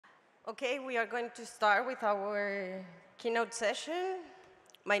Okay, we are going to start with our keynote session.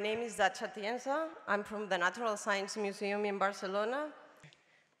 My name is Dacha Tienza. I'm from the Natural Science Museum in Barcelona.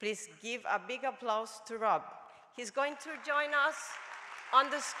 Please give a big applause to Rob. He's going to join us on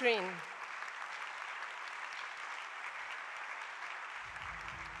the screen.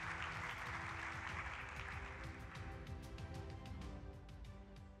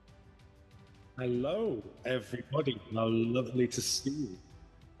 Hello, everybody. How lovely to see you.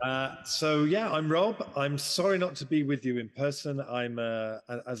 Yeah, I'm Rob. I'm sorry not to be with you in person.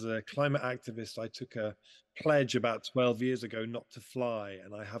 As a climate activist, I took a pledge about 12 years ago not to fly,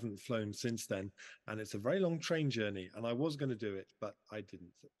 and I haven't flown since then. And it's a very long train journey, and I was going to do it, but I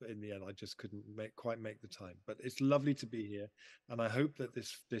didn't. In the end, I just couldn't quite make the time. But it's lovely to be here, and I hope that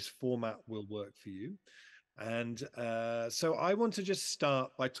this format will work for you. And so I want to just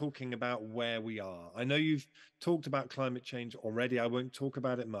start by talking about where we are. I know you've talked about climate change already. I won't talk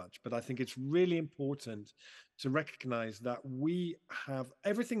about it much, but I think it's really important to recognize that we have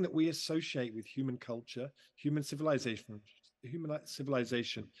everything that we associate with human culture, human civilization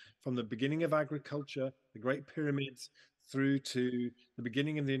from the beginning of agriculture, the Great Pyramids, through to the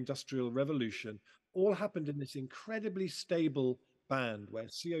beginning of the Industrial Revolution, all happened in this incredibly stable band where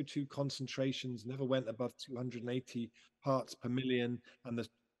CO2 concentrations never went above 280 parts per million, and the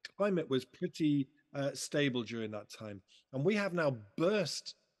climate was pretty stable during that time. And we have now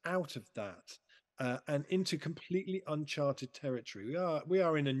burst out of that and into completely uncharted territory. We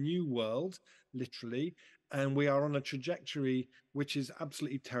are in a new world, literally, and we are on a trajectory which is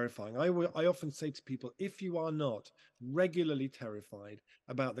absolutely terrifying. I often say to people, if you are not regularly terrified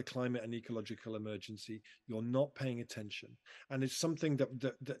about the climate and ecological emergency, you're not paying attention. And it's something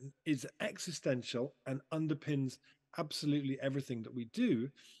that is existential and underpins absolutely everything that we do.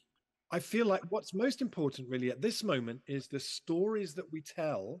 I feel like what's most important really at this moment is the stories that we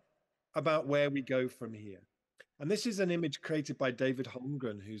tell about where we go from here. And this is an image created by David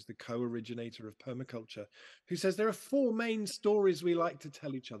Holmgren, who's the co-originator of permaculture, who says there are four main stories we like to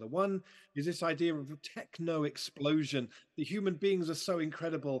tell each other. One is this idea of a techno explosion. The human beings are so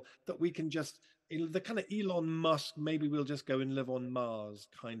incredible that we can just, the kind of Elon Musk, maybe we'll just go and live on Mars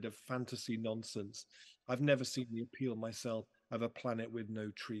kind of fantasy nonsense. I've never seen the appeal myself of a planet with no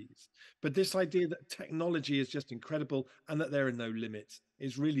trees. But this idea that technology is just incredible and that there are no limits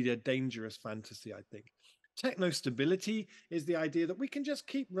is really a dangerous fantasy, I think. Techno stability is the idea that we can just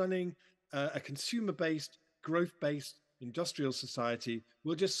keep running a consumer based, growth based industrial society.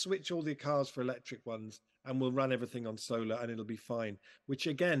 We'll just switch all the cars for electric ones and we'll run everything on solar and it'll be fine, which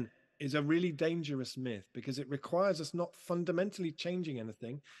again is a really dangerous myth because it requires us not fundamentally changing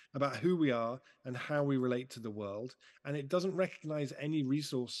anything about who we are and how we relate to the world. And it doesn't recognize any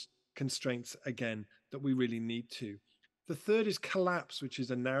resource constraints, again, that we really need to. The third is collapse, which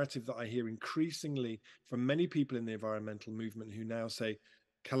is a narrative that I hear increasingly from many people in the environmental movement who now say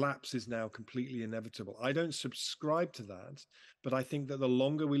collapse is now completely inevitable. I don't subscribe to that, but I think that the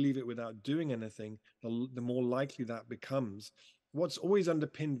longer we leave it without doing anything, the more likely that becomes. What's always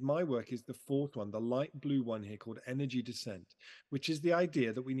underpinned my work is the fourth one, the light blue one here called energy descent, which is the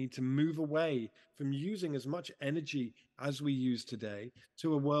idea that we need to move away from using as much energy as we use today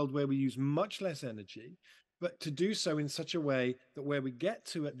to a world where we use much less energy, but to do so in such a way that where we get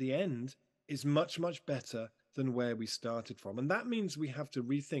to at the end is much, much better than where we started from. And that means we have to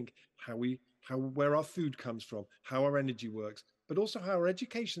rethink where our food comes from, how our energy works, but also how our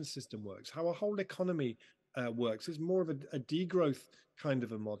education system works, how our whole economy works. It's more of a degrowth kind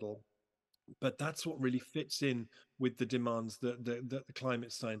of a model, but that's what really fits in with the demands that the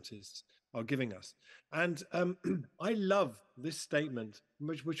climate scientists are giving us. And I love this statement,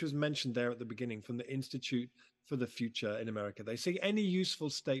 which was mentioned there at the beginning from the Institute for the Future in America. They say any useful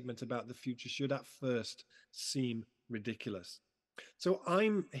statement about the future should at first seem ridiculous. So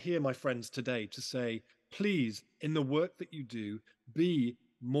I'm here, my friends, today to say, please, in the work that you do, be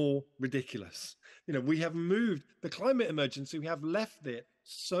more ridiculous. We have moved the climate emergency, we have left it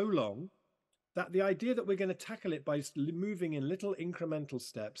so long that the idea that we're going to tackle it by moving in little incremental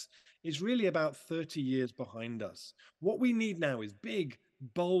steps is really about 30 years behind us. What we need now is big,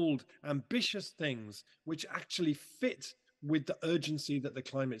 bold, ambitious things which actually fit with the urgency that the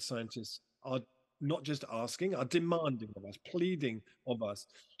climate scientists are not just asking, are demanding of us, pleading of us.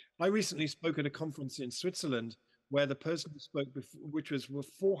 I recently spoke at a conference in Switzerland where the person who spoke, before, which was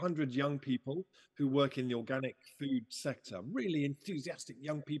 400 young people who work in the organic food sector, really enthusiastic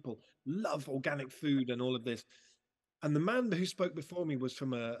young people, love organic food and all of this. And the man who spoke before me was from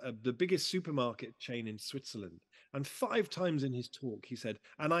the biggest supermarket chain in Switzerland. And 5 times in his talk, he said,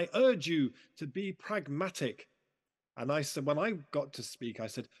 and I urge you to be pragmatic. And I said, when I got to speak, I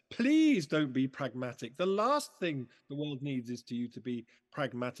said, please don't be pragmatic. The last thing the world needs is to you to be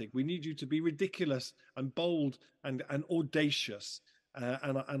pragmatic. We need you to be ridiculous and bold and audacious.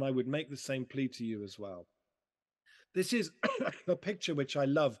 And I would make the same plea to you as well. This is a picture which I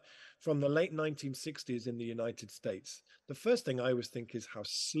love from the late 1960s in the United States. The first thing I always think is how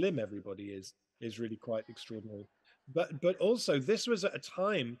slim everybody is really quite extraordinary. But also this was at a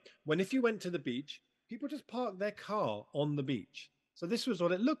time when if you went to the beach, people just parked their car on the beach. So this was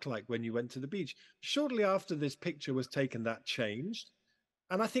what it looked like when you went to the beach. Shortly after this picture was taken, that changed.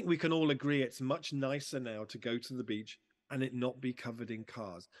 And I think we can all agree it's much nicer now to go to the beach and it not be covered in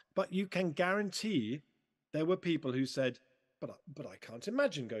cars. But you can guarantee there were people who said, but I can't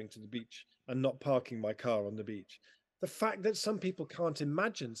imagine going to the beach and not parking my car on the beach. The fact that some people can't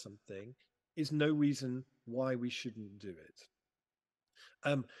imagine something is no reason why we shouldn't do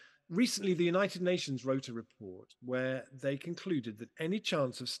it. Recently, the United Nations wrote a report where they concluded that any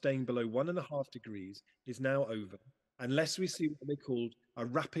chance of staying below 1.5 degrees is now over unless we see what they called a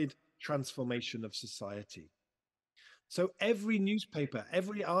rapid transformation of society. So every newspaper,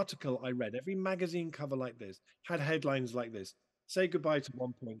 every article I read, every magazine cover like this had headlines like this: say goodbye to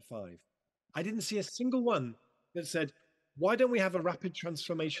 1.5. I didn't see a single one that said, why don't we have a rapid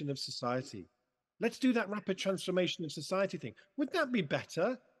transformation of society? Let's do that rapid transformation of society thing. Wouldn't that be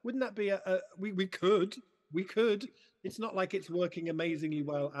better? Wouldn't that be we could, we could. It's not like it's working amazingly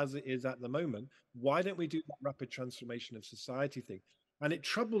well as it is at the moment. Why don't we do that rapid transformation of society thing? And it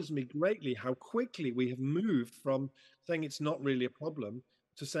troubles me greatly how quickly we have moved from saying it's not really a problem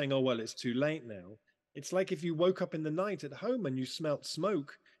to saying, oh, well, it's too late now. It's like if you woke up in the night at home and you smelt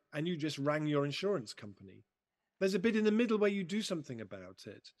smoke and you just rang your insurance company. There's a bit in the middle where you do something about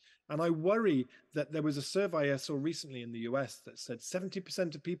it. And I worry that there was a survey I saw recently in the US that said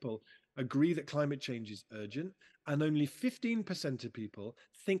 70% of people agree that climate change is urgent, and only 15% of people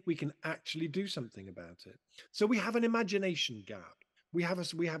think we can actually do something about it. So we have an imagination gap. We have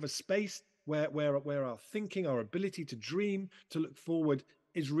a space where our thinking, our ability to dream, to look forward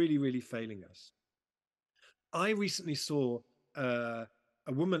is really, really failing us. I recently saw a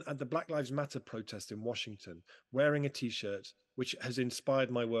woman at the Black Lives Matter protest in Washington wearing a t-shirt which has inspired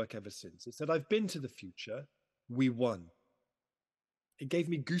my work ever since. It said, I've been to the future, we won. It gave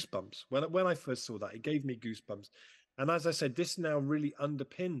me goosebumps. When I first saw that, it gave me goosebumps. And as I said, this now really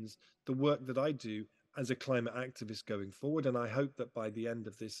underpins the work that I do as a climate activist going forward. And I hope that by the end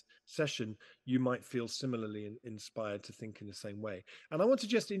of this session, you might feel similarly inspired to think in the same way. And I want to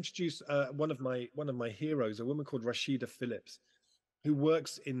just introduce one of my heroes, a woman called Rashida Phillips, who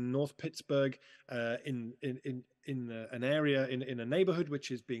works in North Pittsburgh, in an area in a neighborhood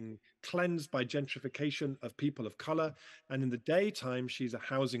which is being cleansed by gentrification of people of color. And in the daytime, she's a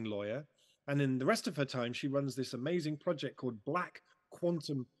housing lawyer, and in the rest of her time, she runs this amazing project called Black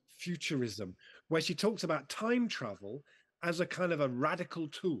Quantum Futurism, where she talks about time travel as a kind of a radical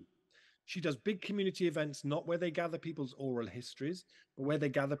tool. She does big community events, not where they gather people's oral histories, but where they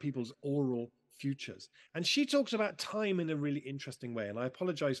gather people's oral futures. And she talks about time in a really interesting way. And I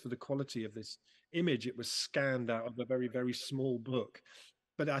apologize for the quality of this image. It was scanned out of a very, very small book,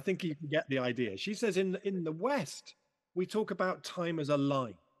 but I think you can get the idea. She says in the West, we talk about time as a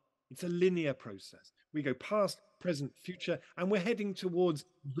line. It's a linear process. We go past, present, future, and we're heading towards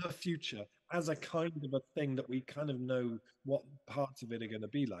the future as a kind of a thing that we kind of know what parts of it are going to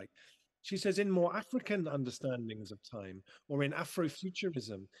be like. She says in more African understandings of time, or in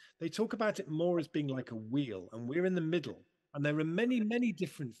Afrofuturism, they talk about it more as being like a wheel, and we're in the middle. And there are many, many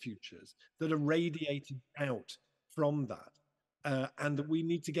different futures that are radiating out from that. And that we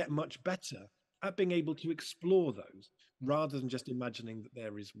need to get much better at being able to explore those rather than just imagining that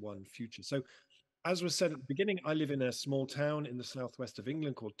there is one future. So, as was said at the beginning, I live in a small town in the southwest of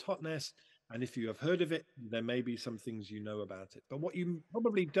England called Totnes. And if you have heard of it, there may be some things you know about it. But what you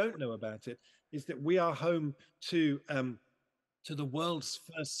probably don't know about it is that we are home to the world's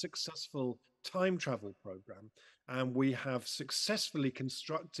first successful time travel program. And we have successfully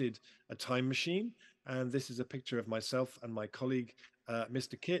constructed a time machine. And this is a picture of myself and my colleague,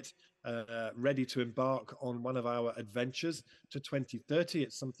 Mr. Kit, ready to embark on one of our adventures to 2030.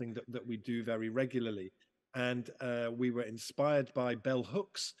 It's something that we do very regularly. And we were inspired by bell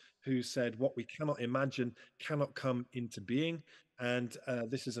hooks, who said, what we cannot imagine cannot come into being. And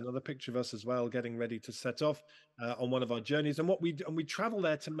this is another picture of us as well, getting ready to set off on one of our journeys. And we travel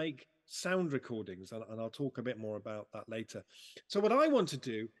there to make sound recordings, and I'll talk a bit more about that later. So what I want to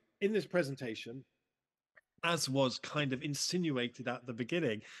do in this presentation, as was kind of insinuated at the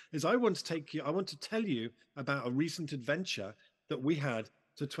beginning, is I want to tell you about a recent adventure that we had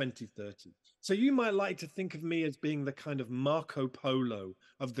to 2030. So you might like to think of me as being the kind of Marco Polo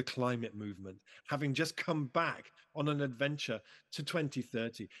of the climate movement, having just come back on an adventure to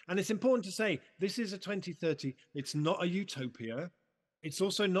 2030. And it's important to say this is a 2030. It's not a utopia. It's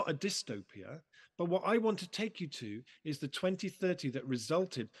also not a dystopia. But what I want to take you to is the 2030 that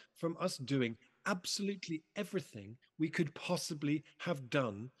resulted from us doing absolutely everything we could possibly have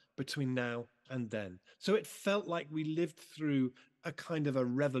done between now and then. So it felt like we lived through a kind of a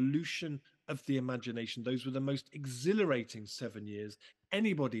revolution of the imagination. Those were the most exhilarating 7 years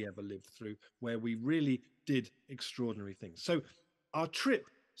anybody ever lived through, where we really did extraordinary things. So our trip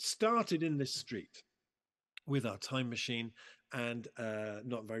started in this street with our time machine, and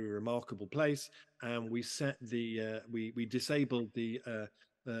not very remarkable place. And we set we disabled the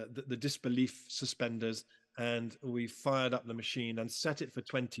disbelief suspenders, and we fired up the machine and set it for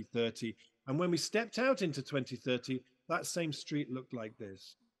 2030. And when we stepped out into 2030, that same street looked like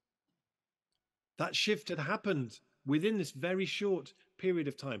this. That shift had happened within this very short period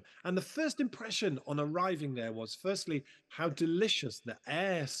of time. And the first impression on arriving there was, firstly, how delicious the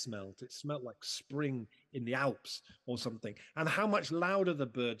air smelt. It smelt like spring in the Alps or something, and how much louder the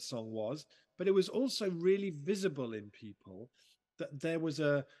bird song was. But it was also really visible in people that there was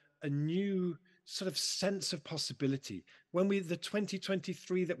a new sort of sense of possibility. When the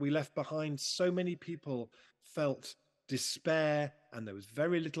 2023 that we left behind, so many people felt despair and there was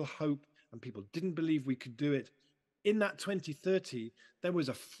very little hope and people didn't believe we could do it. In that 2030, there was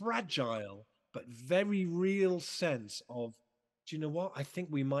a fragile but very real sense of, do you know what? I think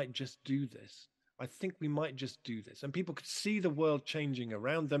we might just do this. I think we might just do this. And people could see the world changing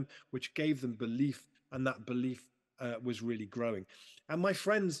around them, which gave them belief, and that belief was really growing. And my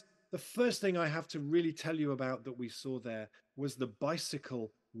friends, the first thing I have to really tell you about that we saw there was the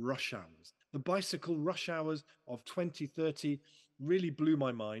bicycle rush hours. The bicycle rush hours of 2030 really blew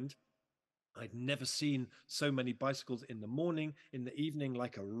my mind. I'd never seen so many bicycles in the morning, in the evening,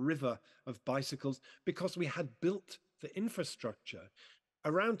 like a river of bicycles, because we had built the infrastructure.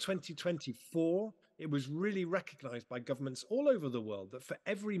 Around 2024, it was really recognized by governments all over the world that for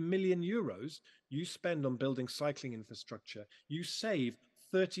every €1 million you spend on building cycling infrastructure, you save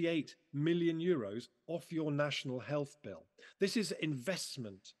 €38 million off your national health bill. This is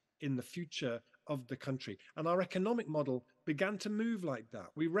investment in the future of the country. And our economic model began to move like that.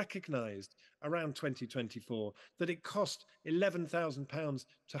 We recognized around 2024 that it cost £11,000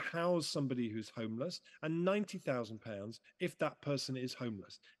 to house somebody who's homeless and £90,000 if that person is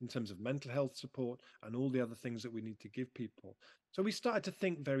homeless, in terms of mental health support and all the other things that we need to give people. So we started to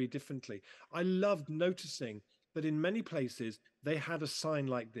think very differently. I loved noticing that in many places they had a sign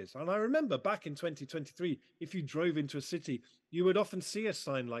like this. And I remember back in 2023, if you drove into a city, you would often see a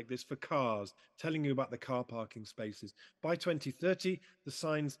sign like this for cars, telling you about the car parking spaces. By 2030, the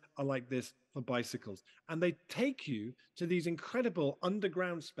signs are like this for bicycles. And they take you to these incredible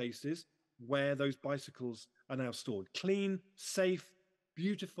underground spaces where those bicycles are now stored. Clean, safe,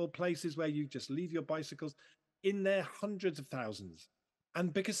 beautiful places where you just leave your bicycles in their hundreds of thousands.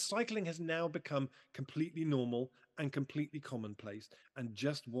 And because cycling has now become completely normal and completely commonplace and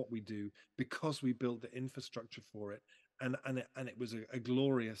just what we do because we built the infrastructure for it. And it was a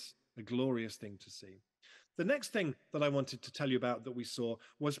glorious thing to see. The next thing that I wanted to tell you about that we saw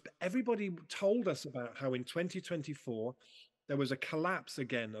was everybody told us about how in 2024 there was a collapse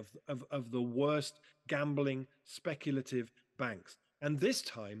again of the worst gambling speculative banks. And this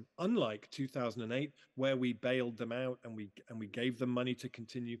time, unlike 2008, where we bailed them out and we gave them money to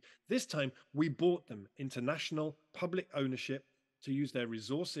continue, this time we bought them into national public ownership to use their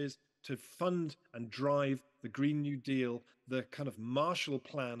resources to fund and drive the Green New Deal, the kind of Marshall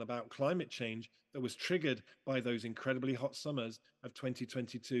Plan about climate change that was triggered by those incredibly hot summers of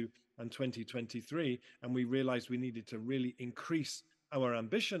 2022 and 2023. And we realized we needed to really increase our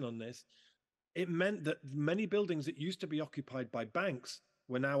ambition on this. It meant that many buildings that used to be occupied by banks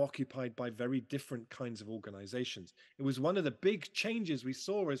were now occupied by very different kinds of organizations. It was one of the big changes we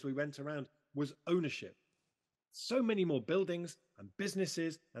saw as we went around was ownership. So many more buildings and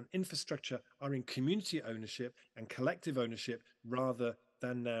businesses and infrastructure are in community ownership and collective ownership rather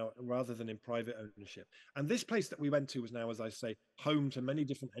than in private ownership. And this place that we went to was now, as I say, home to many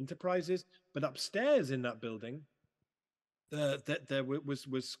different enterprises. But upstairs in that building, there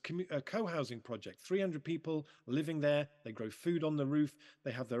was a co-housing project. 300 people living there. They grow food on the roof.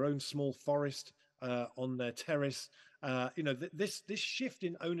 They have their own small forest on their terrace. This shift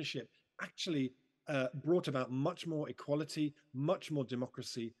in ownership actually brought about much more equality, much more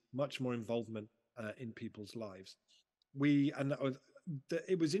democracy, much more involvement in people's lives.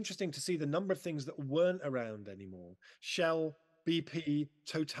 It was interesting to see the number of things that weren't around anymore. Shell BP,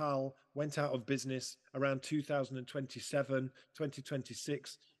 Total went out of business around 2027,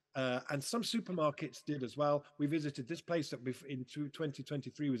 2026. And some supermarkets did as well. We visited this place that in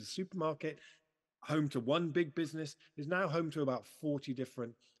 2023 was a supermarket, home to one big business, is now home to about 40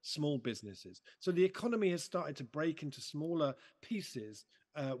 different small businesses. So the economy has started to break into smaller pieces,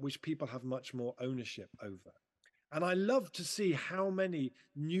 which people have much more ownership over. And I love to see how many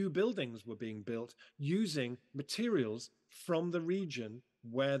new buildings were being built using materials from the region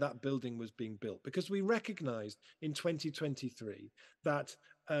where that building was being built. Because we recognized in 2023 that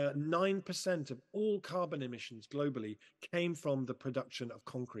 9% of all carbon emissions globally came from the production of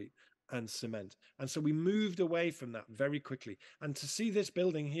concrete and cement. And so we moved away from that very quickly. And to see this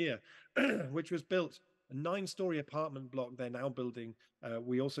building here, which was built a 9-story apartment block, they're now building.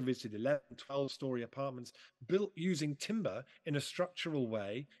 We also visited 11, 12-story apartments built using timber in a structural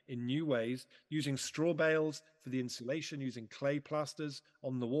way, in new ways, using straw bales for the insulation, using clay plasters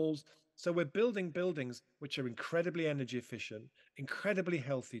on the walls. So we're building buildings which are incredibly energy efficient, incredibly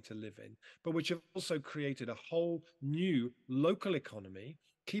healthy to live in, but which have also created a whole new local economy,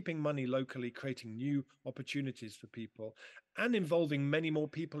 keeping money locally, creating new opportunities for people, and involving many more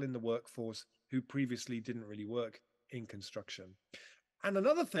people in the workforce who previously didn't really work in construction. And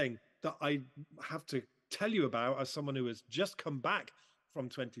another thing that I have to tell you about as someone who has just come back from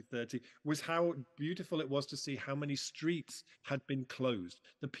 2030 was how beautiful it was to see how many streets had been closed.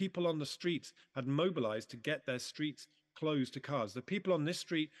 The people on the streets had mobilized to get their streets closed to cars. The people on this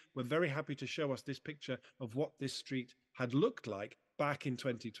street were very happy to show us this picture of what this street had looked like back in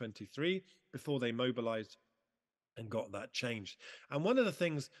 2023 before they mobilized and got that changed. And one of the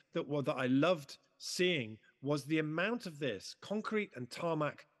things that I loved seeing was the amount of this concrete and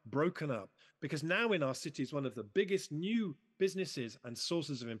tarmac broken up, because now in our cities, one of the biggest new businesses and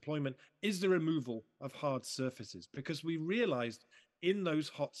sources of employment is the removal of hard surfaces, because we realized in those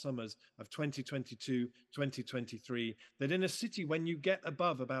hot summers of 2022, 2023, that in a city, when you get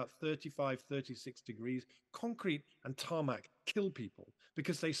above about 35, 36 degrees, concrete and tarmac kill people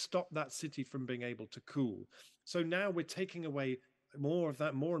because they stop that city from being able to cool. So now we're taking away more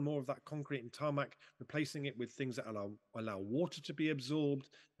and more of that concrete and tarmac, replacing it with things that allow water to be absorbed,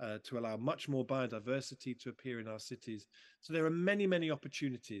 to allow much more biodiversity to appear in our cities. So there are many, many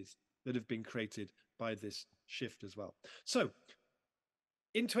opportunities that have been created by this shift as well. So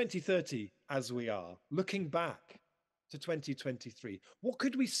in 2030, as we are looking back to 2023, what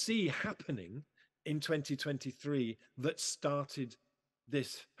could we see happening in 2023 that started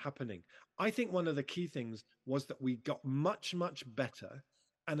this happening? I think one of the key things was that we got much, much better.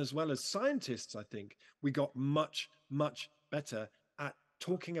 And as well as scientists, I think we got much, much better at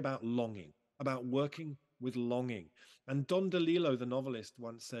talking about longing, about working with longing. And Don DeLillo, the novelist,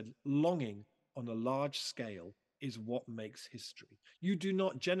 once said, longing on a large scale is what makes history. You do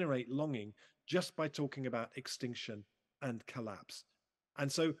not generate longing just by talking about extinction and collapse.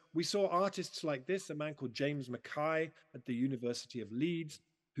 And so we saw artists like this, a man called James Mackay at the University of Leeds,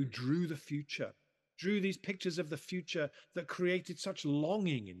 who drew the future, drew these pictures of the future that created such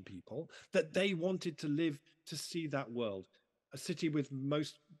longing in people that they wanted to live to see that world. A city with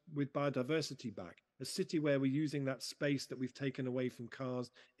biodiversity back, a city where we're using that space that we've taken away from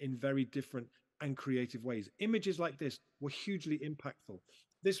cars in very different and creative ways. Images like this were hugely impactful.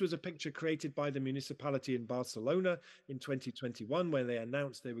 This was a picture created by the municipality in Barcelona in 2021, where they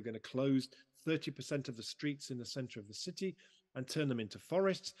announced they were going to close 30% of the streets in the center of the city and turn them into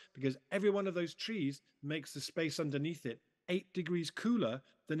forests, because every one of those trees makes the space underneath it 8 degrees cooler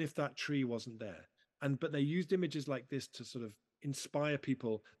than if that tree wasn't there. But they used images like this to sort of inspire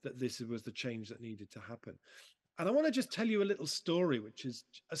people that this was the change that needed to happen. And I want to just tell you a little story, which is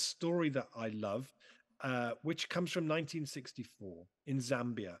a story that I love, which comes from 1964 in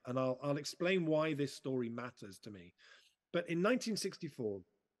Zambia. And I'll explain why this story matters to me. But in 1964,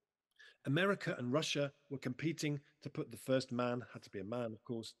 America and Russia were competing to put the first man, had to be a man, of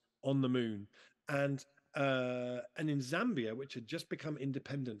course, on the moon. And in Zambia, which had just become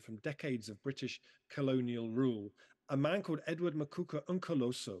independent from decades of British colonial rule, a man called Edward Makuka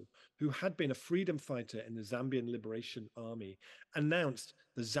Unkoloso, who had been a freedom fighter in the Zambian Liberation Army, announced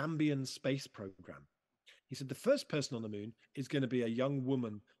the Zambian space program. He said the first person on the moon is going to be a young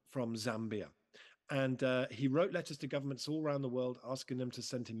woman from Zambia. And he wrote letters to governments all around the world asking them to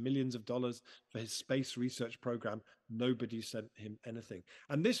send him millions of dollars for his space research program. Nobody sent him anything.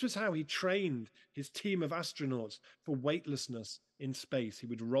 And this was how he trained his team of astronauts for weightlessness in space. He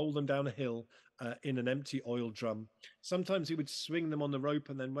would roll them down a hill in an empty oil drum. Sometimes he would swing them on the rope,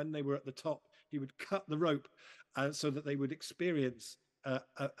 and then when they were at the top, he would cut the rope so that they would experience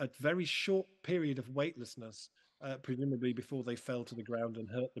a very short period of weightlessness presumably before they fell to the ground and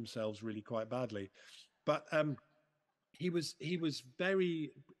hurt themselves really quite badly. But he was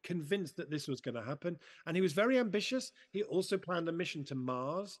very convinced that this was going to happen, and he was very ambitious. He also planned a mission to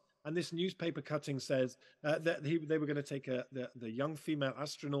Mars. And this newspaper cutting says that they were going to take the young female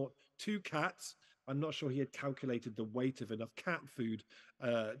astronaut, two cats. I'm not sure he had calculated the weight of enough cat food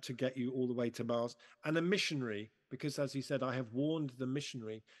to get you all the way to Mars, and a missionary, because as he said, I have warned the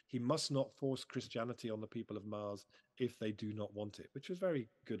missionary he must not force Christianity on the people of Mars if they do not want it, which was very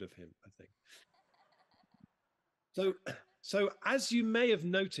good of him, I think. So, so as you may have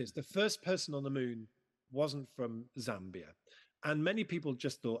noticed, the first person on the moon wasn't from Zambia. And many people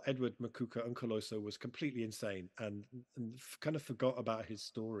just thought Edward Makuka Nkoloso was completely insane and kind of forgot about his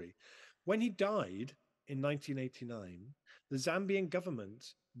story. When he died in 1989, the Zambian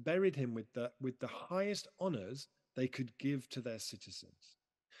government buried him with the highest honors they could give to their citizens.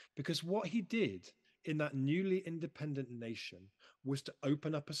 Because what he did in that newly independent nation was to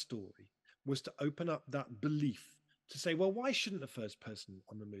open up a story, was to open up that belief to say, well, why shouldn't the first person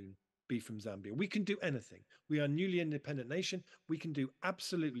on the moon be from Zambia? We can do anything. We are a newly independent nation. We can do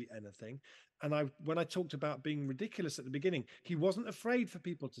absolutely anything. And when I talked about being ridiculous at the beginning, he wasn't afraid for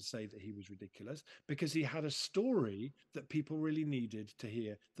people to say that he was ridiculous because he had a story that people really needed to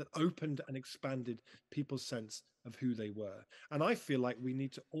hear that opened and expanded people's sense of who they were. And I feel like we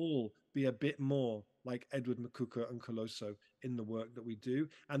need to all be a bit more like Edward Makuka and Colosso in the work that we do.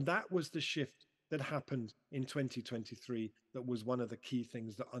 And that was the shift that happened in 2023 that was one of the key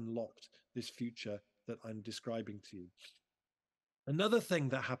things that unlocked this future that I'm describing to you. Another thing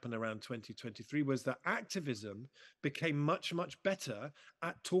that happened around 2023 was that activism became much, much better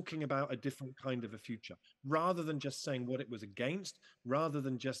at talking about a different kind of a future, rather than just saying what it was against, rather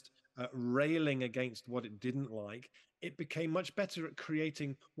than just railing against what it didn't like. It became much better at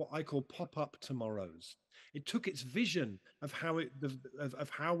creating what I call pop-up tomorrows. It took its vision of of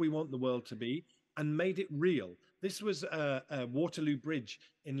how we want the world to be and made it real. This was Waterloo Bridge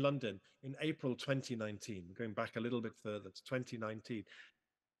in London in April 2019, going back a little bit further to 2019,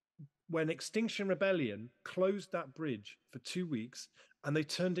 when Extinction Rebellion closed that bridge for 2 weeks and they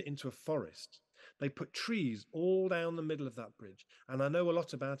turned it into a forest. They put trees all down the middle of that bridge. And I know a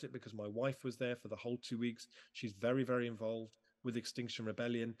lot about it because my wife was there for the whole 2 weeks. She's very, very involved with Extinction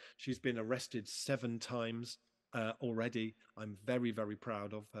Rebellion. She's been arrested 7 times already. I'm very, very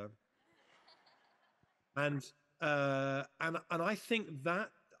proud of her. And and I think that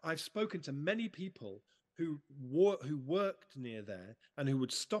I've spoken to many people who worked near there and who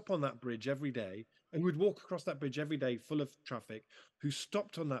would stop on that bridge every day and would walk across that bridge every day full of traffic, who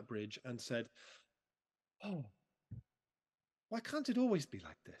stopped on that bridge and said, "Oh, why can't it always be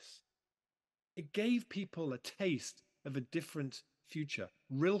like this?" It gave people a taste of a different future.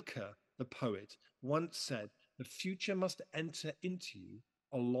 Rilke, the poet, once said, "The future must enter into you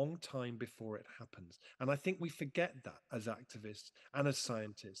a long time before it happens." And I think we forget that as activists and as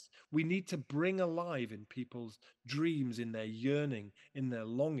scientists. We need to bring alive in people's dreams, in their yearning, in their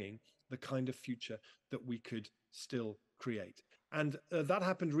longing, the kind of future that we could still create. And that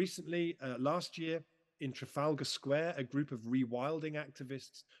happened recently, last year in Trafalgar Square. A group of rewilding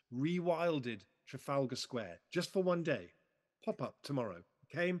activists rewilded Trafalgar Square just for one day. Pop up tomorrow.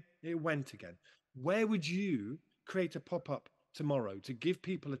 Came, it went again. Where would you create a pop up tomorrow to give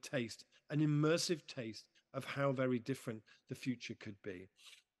people a taste, an immersive taste of how very different the future could be?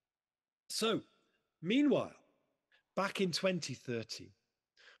 So, meanwhile, back in 2030,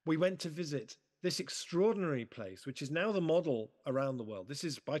 we went to visit this extraordinary place, which is now the model around the world. This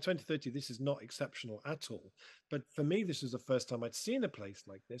is by 2030, this is not exceptional at all. But for me, this was the first time I'd seen a place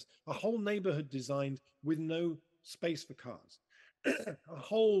like this, a whole neighborhood designed with no space for cars, a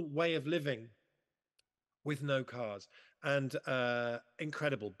whole way of living with no cars, and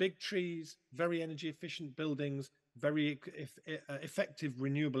incredible big trees, very energy efficient buildings, very effective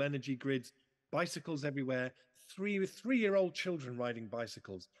renewable energy grids, bicycles everywhere, three-year-old children riding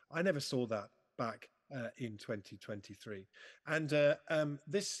bicycles. I never saw that back in 2023. And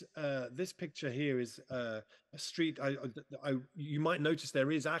this picture here is a street. You might notice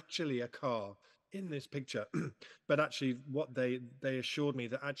there is actually a car in this picture, but actually what they assured me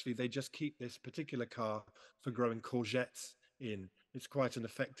that actually they just keep this particular car for growing courgettes in. It's quite an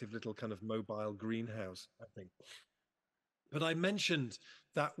effective little kind of mobile greenhouse, I think. But I mentioned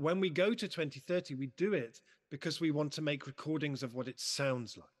that when we go to 2030, we do it because we want to make recordings of what it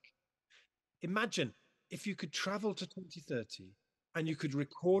sounds like. Imagine if you could travel to 2030 and you could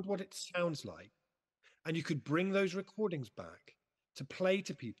record what it sounds like, and you could bring those recordings back to play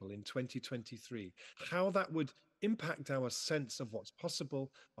to people in 2023, how that would impact our sense of what's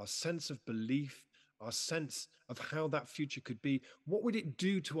possible, our sense of belief, our sense of how that future could be. What would it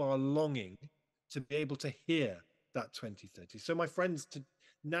do to our longing to be able to hear that 2030? So, my friends,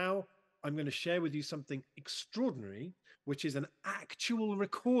 now I'm going to share with you something extraordinary, which is an actual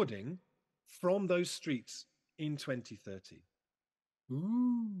recording from those streets in 2030.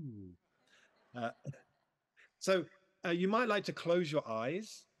 Ooh. Uh, so you might like to close your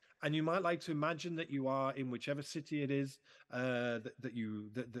eyes, and you might like to imagine that you are in whichever city it is that you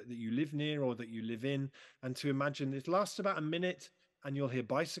live near or that you live in, and to imagine it lasts about a minute, and you'll hear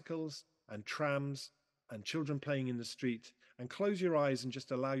bicycles and trams and children playing in the street. And close your eyes and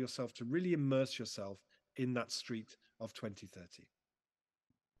just allow yourself to really immerse yourself in that street of 2030.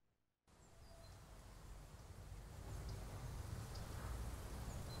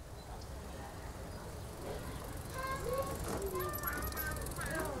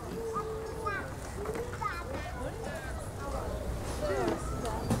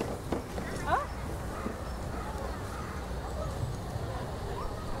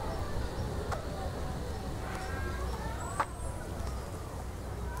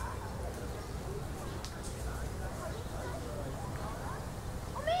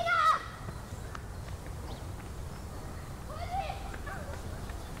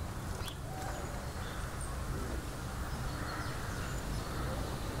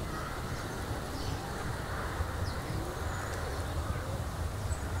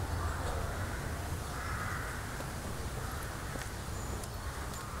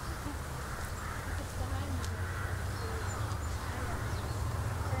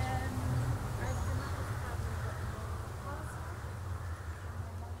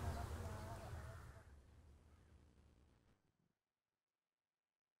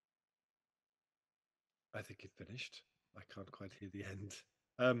 I think it finished. I can't quite hear the end.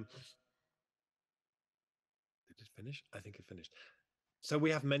 Um, did it finish? I think it finished. So we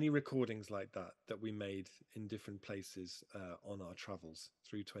have many recordings like that that we made in different places on our travels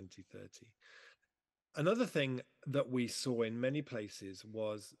through 2030. Another thing that we saw in many places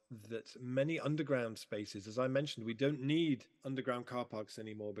was that many underground spaces, as I mentioned, we don't need underground car parks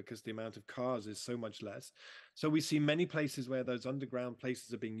anymore because the amount of cars is so much less. So we see many places where those underground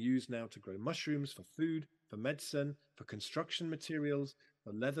places are being used now to grow mushrooms for food, for medicine, for construction materials,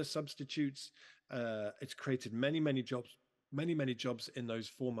 for leather substitutes. It's created many jobs, many jobs in those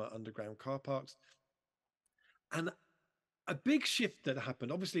former underground car parks. And a big shift that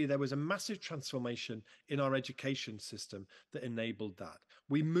happened. Obviously, there was a massive transformation in our education system that enabled that.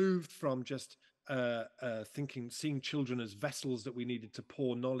 We moved from just seeing children as vessels that we needed to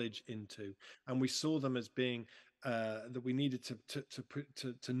pour knowledge into, and we saw them as being that we needed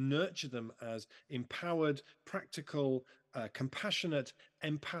to nurture them as empowered, practical, compassionate,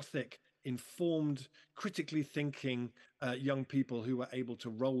 empathic, informed, critically thinking young people who were able to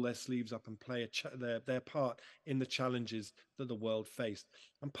roll their sleeves up and play their part in the challenges that the world faced.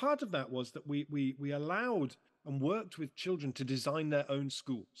 And part of that was that we allowed and worked with children to design their own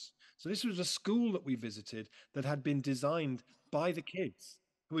schools. So this was a school that we visited that had been designed by the kids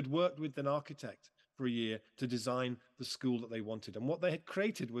who had worked with an architect for a year to design the school that they wanted. And what they had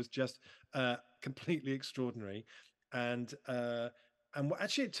created was just completely extraordinary. And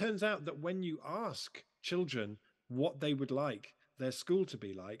actually, it turns out that when you ask children what they would like their school to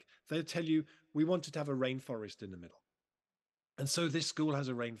be like, they'll tell you, we wanted to have a rainforest in the middle. And so this school has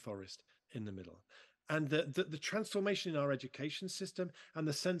a rainforest in the middle. And the transformation in our education system and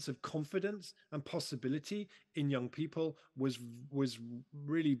the sense of confidence and possibility in young people was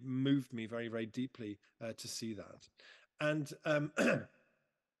really moved me very deeply to see that. And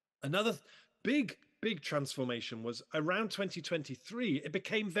another big transformation was around 2023. It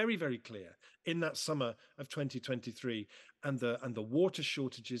became very clear in that summer of 2023, and the water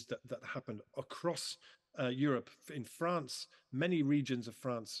shortages that happened across Europe. In France, many regions of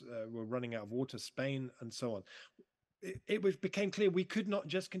France were running out of water, Spain and so on. Became clear we could not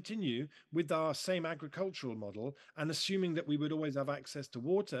just continue with our same agricultural model and assuming that we would always have access to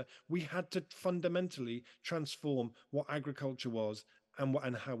water. We had to fundamentally transform what agriculture was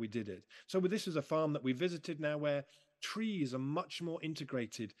and how we did it. So this is a farm that we visited now where trees are much more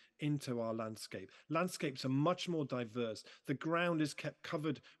integrated into our landscape. Landscapes are much more diverse. The ground is kept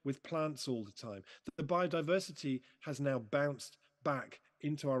covered with plants all the time. The biodiversity has now bounced back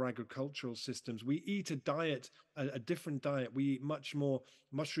into our agricultural systems. We eat a different diet. We eat much more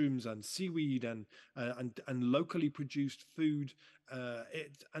mushrooms and seaweed and locally produced food.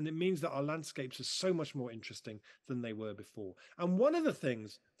 It means that our landscapes are so much more interesting than they were before. And one of the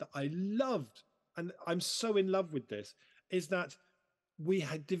things that I loved, and I'm so in love with this, is that we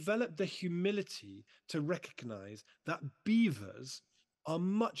had developed the humility to recognize that beavers are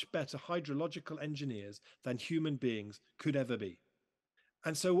much better hydrological engineers than human beings could ever be.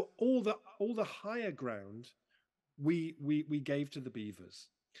 And so all the higher ground we gave to the beavers,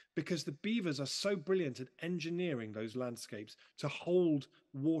 because the beavers are so brilliant at engineering those landscapes to hold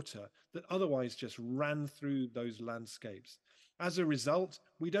water that otherwise just ran through those landscapes. As a result,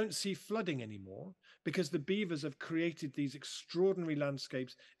 we don't see flooding anymore because the beavers have created these extraordinary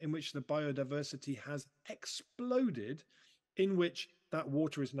landscapes in which the biodiversity has exploded, in which that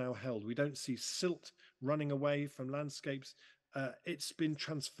water is now held. We don't see silt running away from landscapes. It's been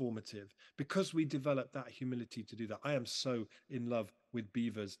transformative because we developed that humility to do that. I am so in love with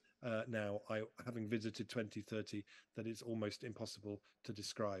beavers now, having visited 2030, that it's almost impossible to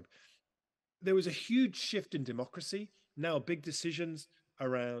describe. There was a huge shift in democracy. Now, big decisions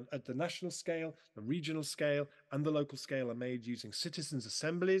around at the national scale, the regional scale, and the local scale are made using citizens'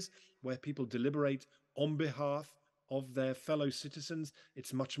 assemblies where people deliberate on behalf of their fellow citizens.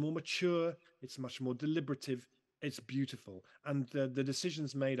 It's much more mature, it's much more deliberative. It's beautiful. And the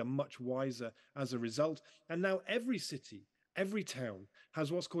decisions made are much wiser as a result. And now every city, every town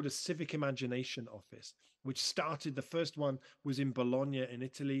has what's called a civic imagination office, which started, the first one was in Bologna in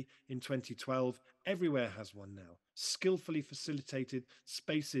Italy in 2012. Everywhere has one now. Skillfully facilitated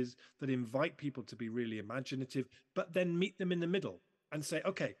spaces that invite people to be really imaginative, but then meet them in the middle and say,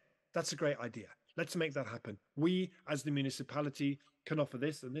 okay, that's a great idea. Let's make that happen. We, as the municipality, can offer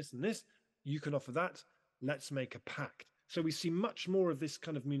this and this and this. You can offer that. Let's make a pact. So we see much more of this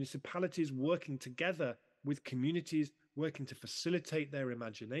kind of municipalities working together with communities, working to facilitate their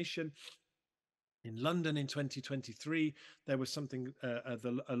imagination. In London in 2023, there was something,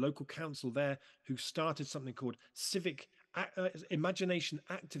 a local council there who started something called civic imagination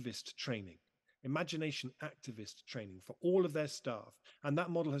activist training. Imagination activist training for all of their staff. And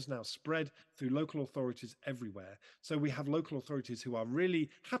that model has now spread through local authorities everywhere. So we have local authorities who are really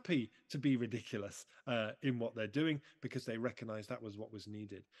happy to be ridiculous in what they're doing because they recognize that was what was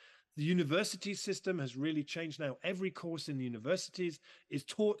needed. The university system has really changed now. Every course in the universities is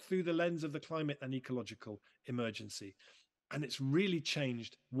taught through the lens of the climate and ecological emergency. And it's really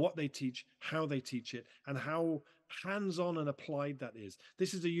changed what they teach, how they teach it, and how hands-on and applied that is.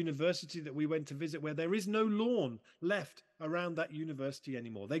 This is a university that we went to visit where there is no lawn left around that university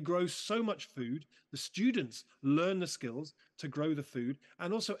anymore. They grow so much food. The students learn the skills to grow the food.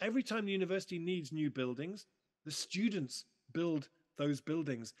 And also, every time the university needs new buildings, the students build those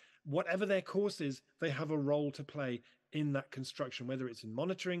buildings. Whatever their course is, they have a role to play in that construction, whether it's in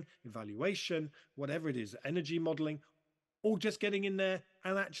monitoring, evaluation, whatever it is, energy modeling, or just getting in there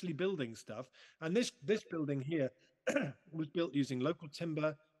and actually building stuff. And this building here was built using local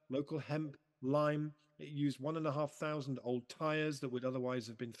timber, local hemp, lime. It used 1,500 old tires that would otherwise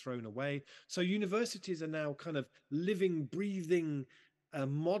have been thrown away. So universities are now kind of living, breathing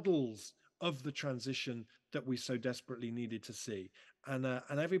models of the transition that we so desperately needed to see. And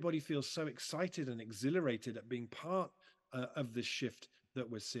everybody feels so excited and exhilarated at being part of this shift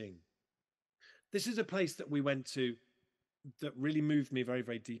that we're seeing. This is a place that we went to that really moved me very,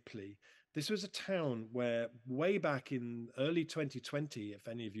 very deeply. This was a town where way back in early 2020, if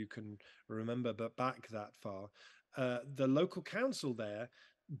any of you can remember, but back that far, the local council there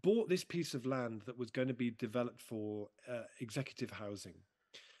bought this piece of land that was going to be developed for executive housing.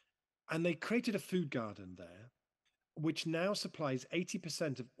 And they created a food garden there, which now supplies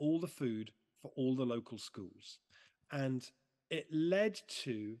 80% of all the food for all the local schools. And it led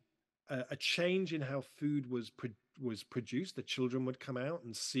to a change in how food was produced. The children would come out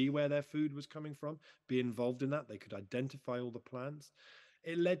and see where their food was coming from, be involved in that. They could identify all the plants.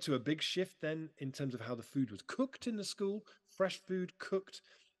 It led to a big shift then in terms of how the food was cooked in the school, fresh food cooked.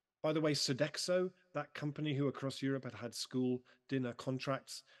 By the way, Sodexo, that company who across Europe had school dinner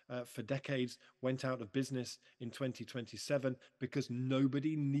contracts for decades, went out of business in 2027 because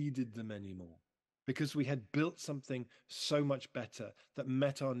nobody needed them anymore. Because we had built something so much better that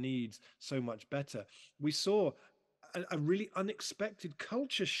met our needs so much better. We saw a really unexpected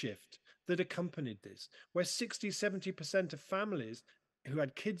culture shift that accompanied this, where 60–70% of families who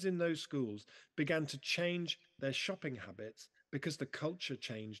had kids in those schools began to change their shopping habits because the culture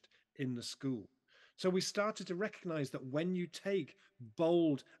changed in the school. So we started to recognize that when you take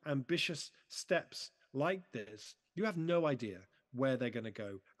bold, ambitious steps like this, you have no idea where they're going to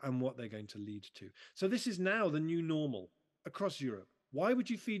go and what they're going to lead to. So this is now the new normal across Europe. Why would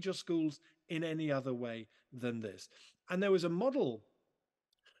you feed your schools in any other way than this? And there was a model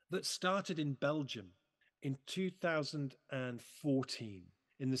that started in Belgium in 2014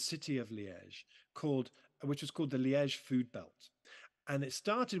 in the city of Liège, which was called the Liège Food Belt. And it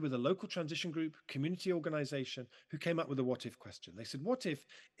started with a local transition group, community organization, who came up with a what if question. They said, what if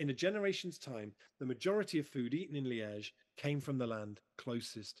in a generation's time, the majority of food eaten in Liège came from the land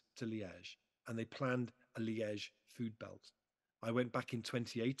closest to Liège? And they planned a Liège food belt. I went back in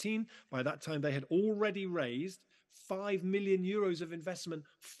 2018. By that time, they had already raised 5 million euros of investment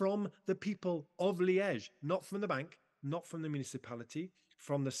from the people of Liège, not from the bank, not from the municipality,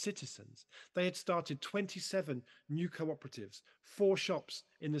 from the citizens. They had started 27 new cooperatives, 4 shops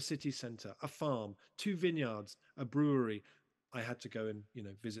in the city centre, a farm, 2 vineyards, a brewery. I had to go and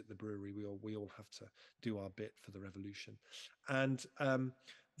visit the brewery. We all have to do our bit for the revolution, and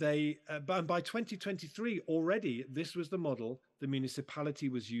by 2023 already this was the model the municipality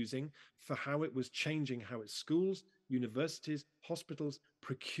was using for how it was changing how its schools, universities, hospitals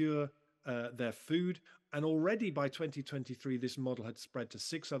procure their food. And already by 2023, this model had spread to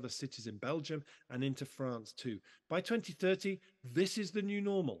 6 other cities in Belgium and into France too. By 2030, this is the new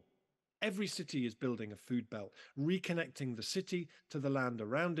normal. Every city is building a food belt, reconnecting the city to the land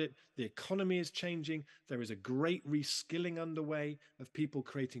around it. The economy is changing. There is a great reskilling underway of people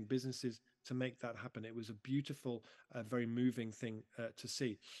creating businesses to make that happen. It was a beautiful, very moving thing to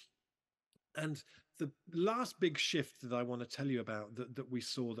see. And the last big shift that I want to tell you about that we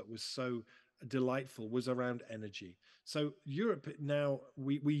saw that was so delightful was around energy. So Europe now,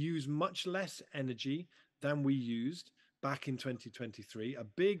 we use much less energy than we used back in 2023, a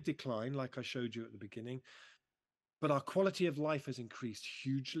big decline, like I showed you at the beginning. But our quality of life has increased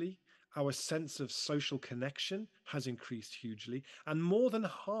hugely. Our sense of social connection has increased hugely. And more than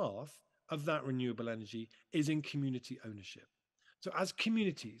half of that renewable energy is in community ownership. So as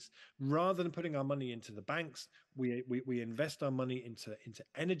communities, rather than putting our money into the banks, we invest our money into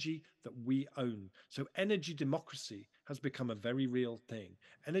energy that we own. So energy democracy has become a very real thing.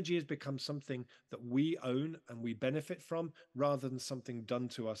 Energy has become something that we own and we benefit from, rather than something done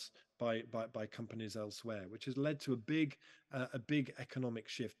to us by companies elsewhere, which has led to a big economic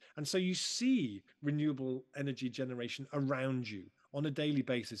shift. And so you see renewable energy generation around you on a daily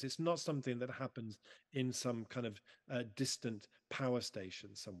basis. It's not something that happens in some kind of distant power station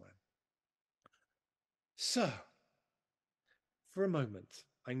somewhere. So, for a moment,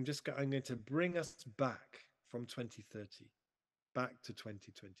 I'm going to bring us back from 2030, back to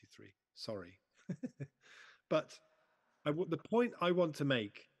 2023. Sorry, but the point I want to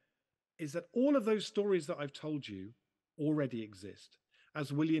make is that all of those stories that I've told you already exist.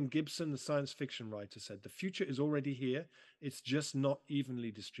 As William Gibson, the science fiction writer, said, the future is already here. It's just not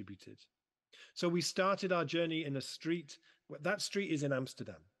evenly distributed. So we started our journey in a street. That street is in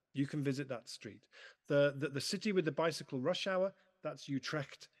Amsterdam. You can visit that street. The city with the bicycle rush hour, that's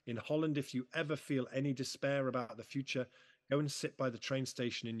Utrecht in Holland. If you ever feel any despair about the future, go and sit by the train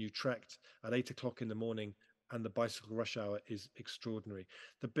station in Utrecht at 8 o'clock in the morning, and the bicycle rush hour is extraordinary.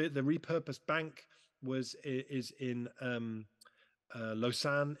 The repurposed bank is in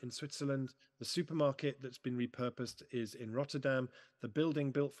Lausanne in Switzerland. The supermarket that's been repurposed is in Rotterdam. The building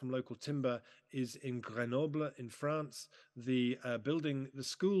built from local timber is in Grenoble in France. The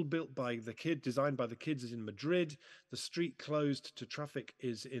school built by designed by the kids, is in Madrid. The street closed to traffic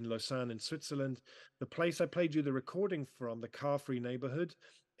is in Lausanne in Switzerland. The place I played you the recording from, the car-free neighborhood,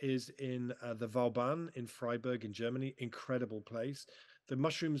 is in the Vauban in Freiburg in Germany. Incredible place. The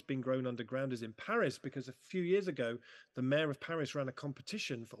mushrooms being grown underground is in Paris, because a few years ago, the mayor of Paris ran a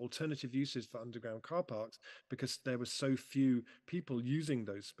competition for alternative uses for underground car parks, because there were so few people using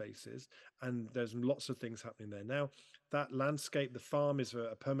those spaces, and there's lots of things happening there. Now, that landscape, the farm, is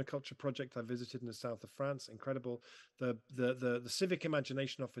a permaculture project I visited in the south of France. Incredible. The Civic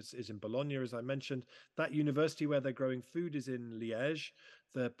Imagination Office is in Bologna, as I mentioned. That university where they're growing food is in Liège.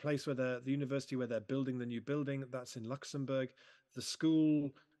 The place where the university where they're building the new building, that's in Luxembourg. The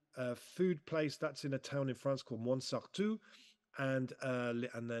school food place, that's in a town in France called Montsartou, and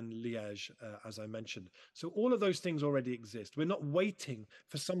then Liège, as I mentioned. So all of those things already exist. We're not waiting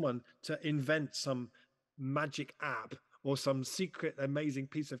for someone to invent some magic app or some secret amazing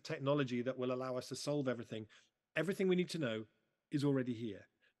piece of technology that will allow us to solve everything. Everything we need to know is already here.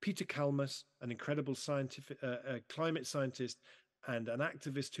 Peter Kalmus, an incredible climate scientist and an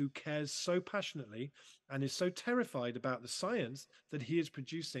activist who cares so passionately and is so terrified about the science that he is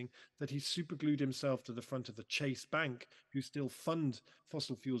producing, that he superglued himself to the front of the Chase Bank, who still fund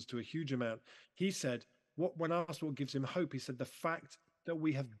fossil fuels to a huge amount. He said, when asked what gives him hope, he said, the fact that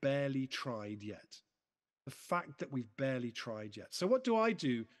we have barely tried yet. The fact that we've barely tried yet. So what do I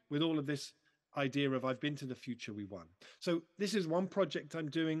do with all of this idea of I've been to the future, we won? So this is one project I'm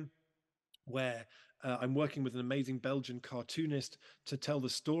doing where I'm working with an amazing Belgian cartoonist to tell the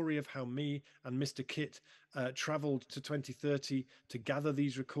story of how me and Mr. Kit traveled to 2030 to gather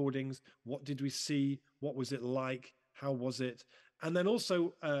these recordings. What did we see? What was it like? How was it? And then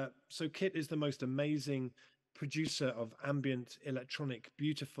also, so Kit is the most amazing producer of ambient electronic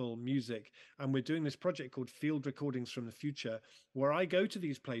beautiful music, and we're doing this project called Field Recordings from the Future, where I go to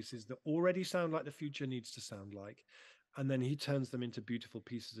these places that already sound like the future needs to sound like, and then he turns them into beautiful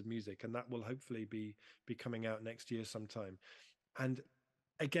pieces of music, and that will hopefully be coming out next year sometime. And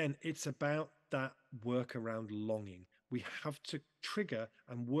again, it's about that work around longing. We have to trigger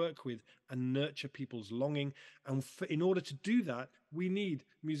and work with and nurture people's longing. And in order to do that, we need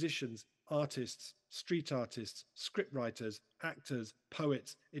musicians, artists, street artists, script writers, actors,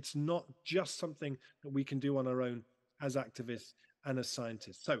 poets. It's not just something that we can do on our own as activists and as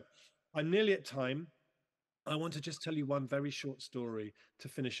scientists. So I'm nearly at time. I want to just tell you one very short story to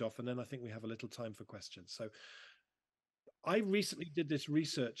finish off, and then I think we have a little time for questions. So I recently did this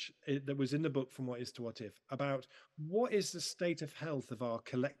research that was in the book From What Is to What If about what is the state of health of our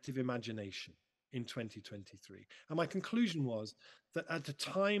collective imagination in 2023. And my conclusion was that at a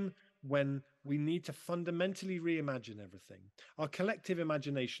time when we need to fundamentally reimagine everything, our collective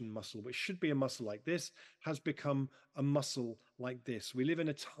imagination muscle, which should be a muscle like this, has become a muscle like this. We live in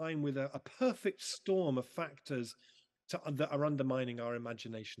a time with a perfect storm of factors that are undermining our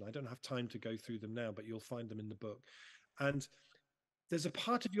imagination. I don't have time to go through them now, but you'll find them in the book. And there's a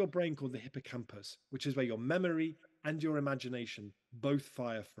part of your brain called the hippocampus, which is where your memory and your imagination both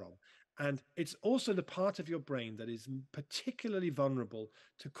fire from. And it's also the part of your brain that is particularly vulnerable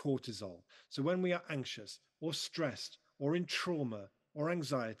to cortisol. So when we are anxious or stressed or in trauma or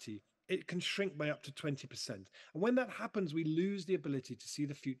anxiety, it can shrink by up to 20%. And when that happens, we lose the ability to see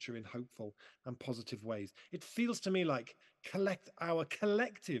the future in hopeful and positive ways. It feels to me like our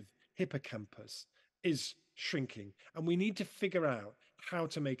collective hippocampus is shrinking, and we need to figure out how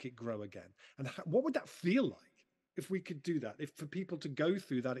to make it grow again. And what would that feel like if we could do that? If for people to go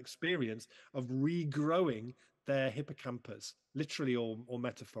through that experience of regrowing their hippocampus, literally or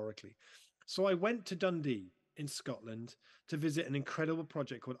metaphorically. So I went to Dundee in Scotland to visit an incredible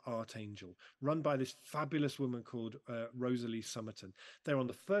project called Art Angel, run by this fabulous woman called Rosalie Somerton. They're on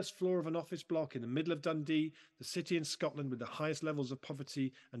the first floor of an office block in the middle of Dundee, the city in Scotland with the highest levels of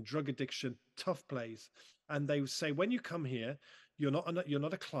poverty and drug addiction, tough place. And they say, when you come here, you're not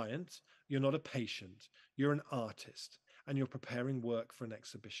a client, you're not a patient, you're an artist, and you're preparing work for an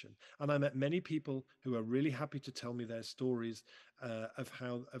exhibition. And I met many people who are really happy to tell me their stories of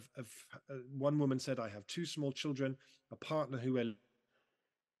how. One woman said, "I have two small children, a partner who are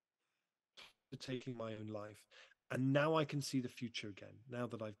taking my own life, and now I can see the future again. Now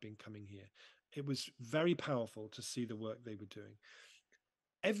that I've been coming here." It was very powerful to see the work they were doing.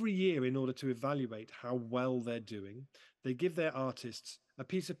 Every year, in order to evaluate how well they're doing, they give their artists a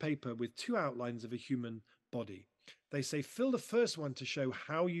piece of paper with two outlines of a human body. They say, fill the first one to show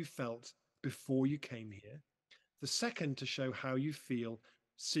how you felt before you came here, the second to show how you feel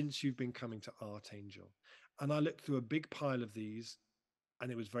since you've been coming to Art Angel. And I looked through a big pile of these,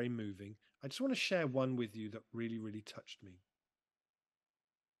 and it was very moving. I just want to share one with you that really, really touched me.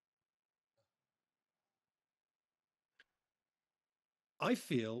 I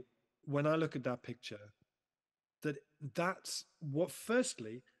feel when I look at that picture that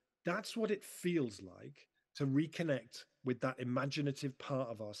firstly, that's what it feels like to reconnect with that imaginative part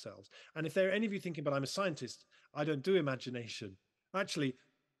of ourselves. And if there are any of you thinking, but I'm a scientist, I don't do imagination. Actually,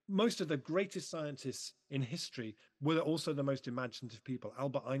 most of the greatest scientists in history were also the most imaginative people.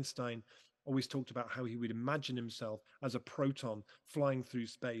 Albert Einstein always talked about how he would imagine himself as a proton flying through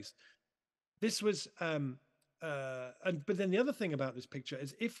space. This was but then the other thing about this picture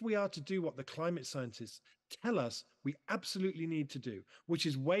is if we are to do what the climate scientists tell us we absolutely need to do, which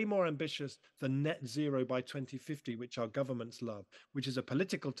is way more ambitious than net zero by 2050, which our governments love, which is a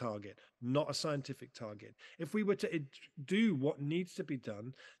political target, not a scientific target. If we were to do what needs to be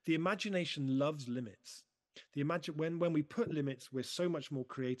done, the imagination loves limits. When we put limits, we're so much more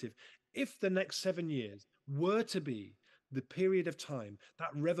creative. If the next 7 years were to be the period of time,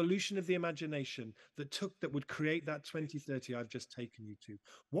 that revolution of the imagination that would create that 2030 I've just taken you to.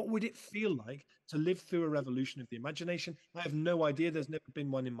 What would it feel like to live through a revolution of the imagination? I have no idea. There's never been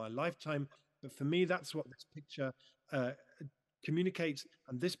one in my lifetime. But for me, that's what this picture uh, communicates.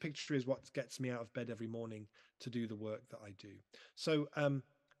 And this picture is what gets me out of bed every morning to do the work that I do. So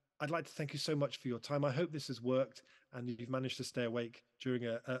I'd like to thank you so much for your time. I hope this has worked and you've managed to stay awake during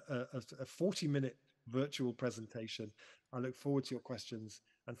a 40-minute virtual presentation. I look forward to your questions,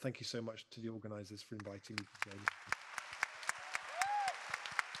 and thank you so much to the organizers for inviting me to join.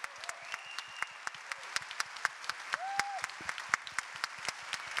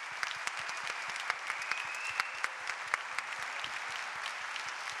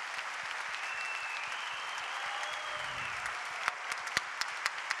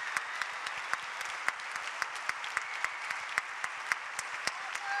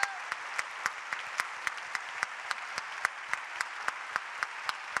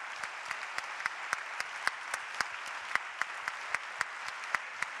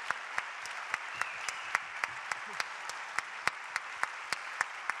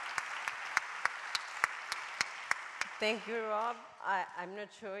 Thank you, Rob. I'm not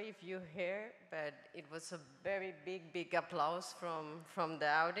sure if you hear, but it was a very big applause from the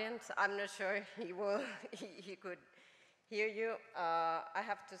audience. I'm not sure he could hear you. I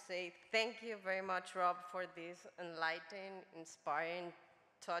have to say thank you very much, Rob, for this enlightening, inspiring,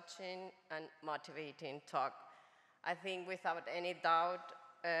 touching, and motivating talk. I think without any doubt,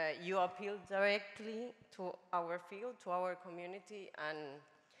 you appeal directly to our field, to our community, and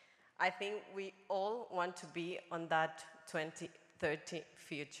I think we all want to be on that 2030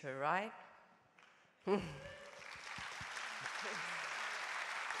 future, right?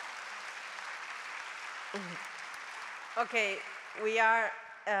 Okay, we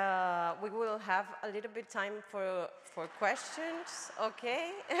will have a little bit time for questions,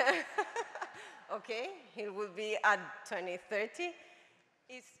 okay? Okay, it will be at 2030.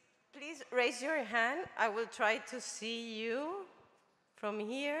 Please raise your hand. I will try to see you from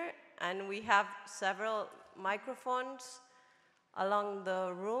here, and we have several microphones along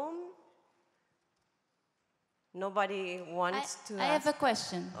the room. Nobody wants to I have a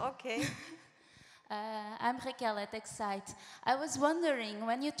question. Okay. I'm Raquel at Ecsite. I was wondering,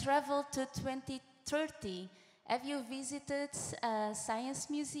 when you travel to 2030, have you visited a science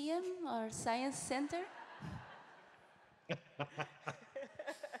museum or science center?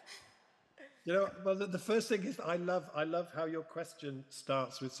 You know, well, the first thing is I love how your question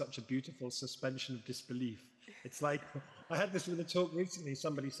starts with such a beautiful suspension of disbelief. It's like, I had this with a talk recently,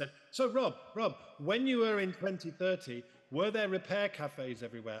 somebody said, so Rob, when you were in 2030, were there repair cafes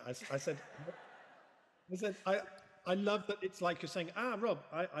everywhere? I said, I love that it's like you're saying, Rob,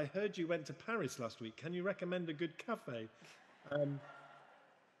 I heard you went to Paris last week. Can you recommend a good cafe?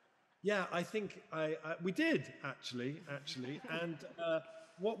 Yeah, I think we did actually, and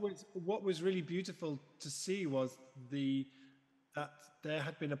what was really beautiful to see was that there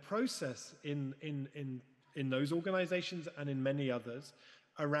had been a process in those organizations and in many others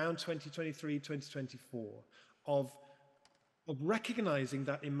around 2023, 2024 of recognizing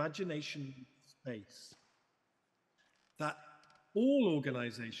that imagination space, that all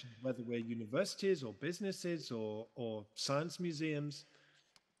organizations, whether we're universities or businesses or science museums,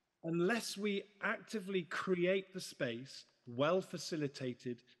 unless we actively create the space,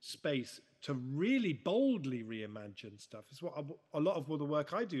 well-facilitated space to really boldly reimagine stuff. It's what a lot of the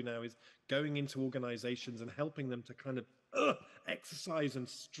work I do now is going into organizations and helping them to kind of exercise and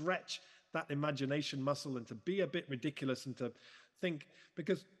stretch that imagination muscle and to be a bit ridiculous and to think,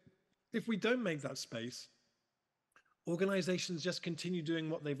 because if we don't make that space, organizations just continue doing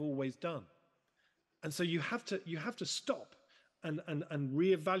what they've always done. And so you have to stop and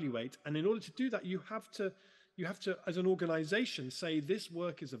reevaluate. And in order to do that, you have to, as an organization, say this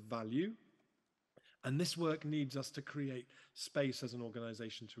work is of value, and this work needs us to create space as an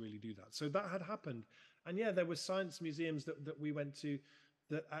organization to really do that. So that had happened. And yeah, there were science museums that we went to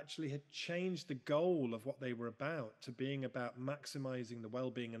that actually had changed the goal of what they were about to being about maximizing the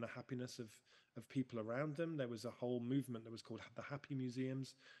well-being and the happiness of people around them. There was a whole movement that was called the Happy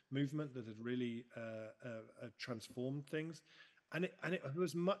Museums movement that had really transformed things. And it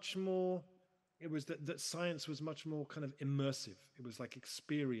was much more, it was that science was much more kind of immersive. It was like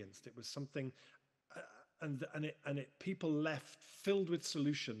experienced. It was something, people left filled with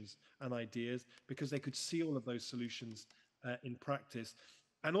solutions and ideas because they could see all of those solutions in practice.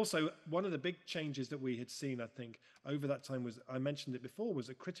 And also, one of the big changes that we had seen, I think, over that time was, I mentioned it before, was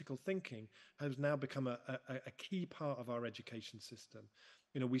that critical thinking has now become a key part of our education system.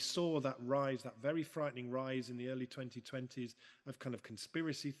 You know, we saw that rise, that very frightening rise in the early 2020s of kind of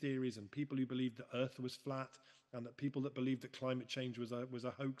conspiracy theories and people who believed the Earth was flat, and that people that believed that climate change was a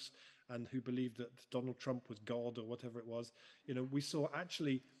hoax, and who believed that Donald Trump was God or whatever it was. You know, we saw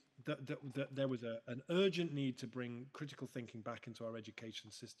actually that there was an urgent need to bring critical thinking back into our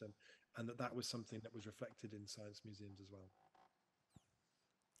education system, and that was something that was reflected in science museums as well.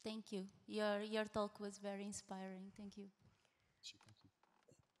 Thank you. Your talk was very inspiring. Thank you.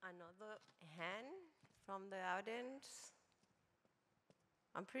 Another hand from the audience.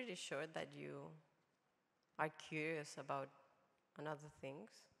 I'm pretty sure that you are curious about another things,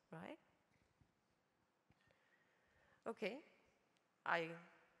 right? Okay.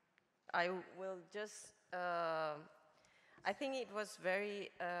 I will just, I think it was very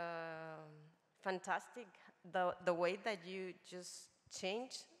fantastic, the way that you just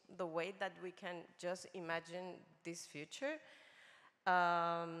changed the way that we can just imagine this future.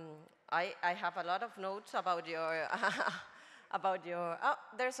 I have a lot of notes about your, oh,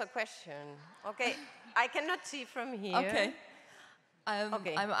 there's a question. Okay, I cannot see from here. Okay. I'm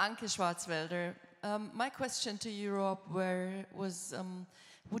Anke Schwarzwälder. My question to you, Rob, was,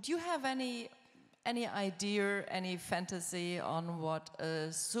 would you have any any idea, any fantasy on what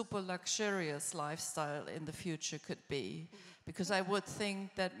a super luxurious lifestyle in the future could be? Because I would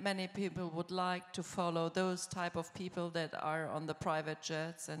think that many people would like to follow those type of people that are on the private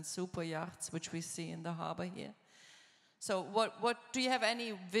jets and super yachts, which we see in the harbor here. So what do you have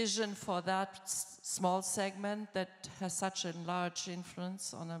any vision for that small segment that has such a large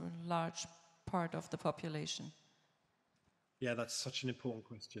influence on a large part of the population? Yeah, that's such an important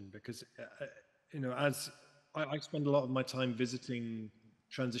question because, as I spend a lot of my time visiting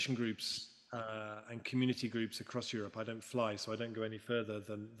transition groups and community groups across Europe. I don't fly, so I don't go any further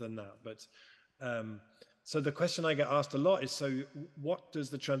than that. But so the question I get asked a lot is, so what does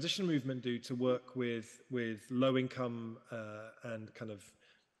the transition movement do to work with low income and kind of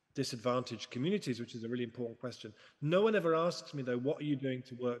disadvantaged communities, which is a really important question. No one ever asks me though, what are you doing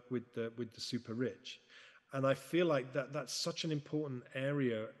to work with the super rich? And I feel like that's such an important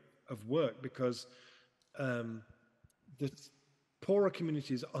area of work because the poorer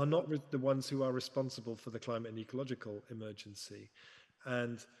communities are not the ones who are responsible for the climate and ecological emergency.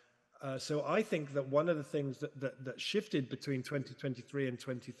 And so I think that one of the things that shifted between 2023 and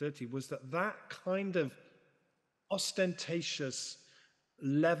 2030 was that kind of ostentatious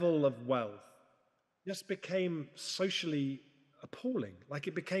level of wealth just became socially appalling. Like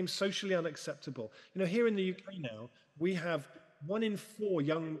it became socially unacceptable. Here in the UK now, we have one in four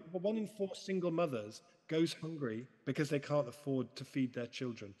single mothers goes hungry because they can't afford to feed their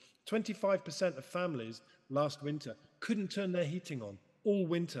children. 25% of families last winter couldn't turn their heating on all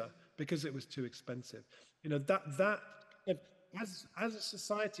winter because it was too expensive. As a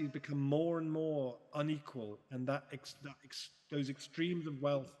society become more and more unequal, and those extremes of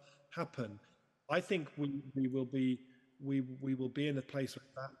wealth happen, I think we will be in a place where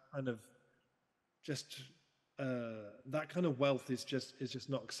that kind of that kind of wealth is just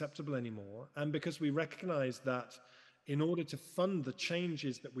not acceptable anymore. And because we recognize that in order to fund the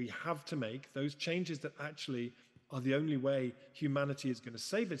changes that we have to make, those changes that actually are the only way humanity is going to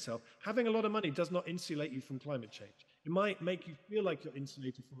save itself, having a lot of money does not insulate you from climate change. It might make you feel like you're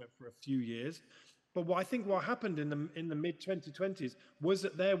insulated from it for a few years. But what happened in the mid-2020s was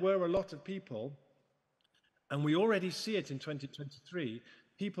that there were a lot of people, and we already see it in 2023,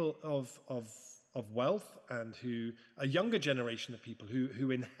 people of wealth and a younger generation of people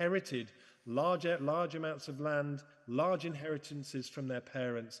who inherited large amounts of land, large inheritances from their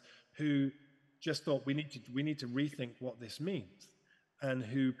parents, who just thought we need to rethink what this means, and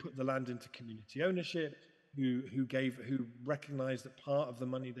who put the land into community ownership, who recognized that part of the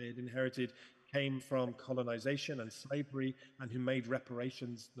money they had inherited came from colonization and slavery, and who made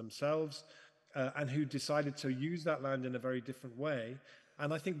reparations themselves, and who decided to use that land in a very different way.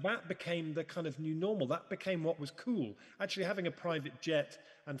 And I think that became the kind of new normal. That became what was cool. Actually, having a private jet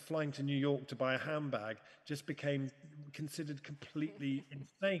and flying to New York to buy a handbag just became considered completely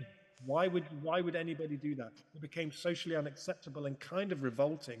insane. Why would anybody do that? It became socially unacceptable and kind of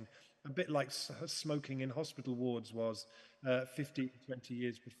revolting, a bit like smoking in hospital wards was 50, 20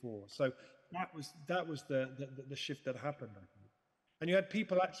 years before. So that was the shift that happened, I think. And you had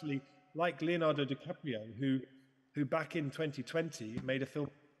people actually like Leonardo DiCaprio, who back in 2020 made a film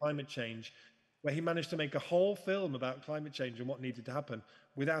on climate change, where he managed to make a whole film about climate change and what needed to happen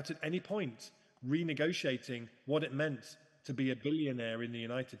without at any point renegotiating what it meant to be a billionaire in the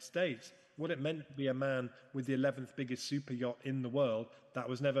United States, what it meant to be a man with the 11th biggest super yacht in the world. That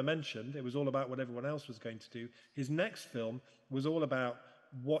was never mentioned. It was all about what everyone else was going to do. His next film was all about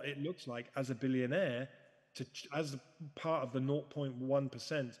what it looks like as a billionaire, as part of the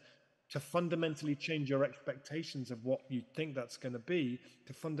 0.1%, to fundamentally change your expectations of what you think that's going to be,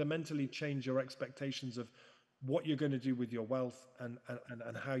 to fundamentally change your expectations of what you're going to do with your wealth, and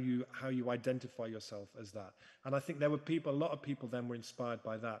how you identify yourself as that. And I think there were a lot of people then were inspired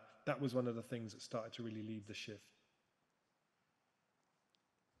by that. That was one of the things that started to really lead the shift.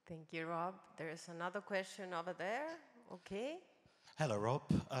 Thank you, Rob. There is another question over there. Okay. Hello, Rob.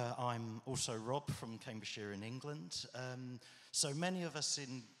 I'm also Rob from Cambridgeshire in England. So many of us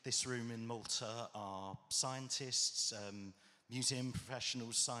in this room in Malta are scientists, museum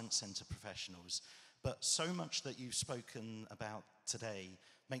professionals, science centre professionals. But so much that you've spoken about today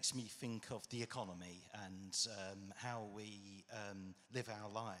makes me think of the economy and how we live our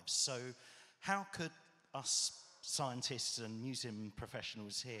lives. So how could us scientists and museum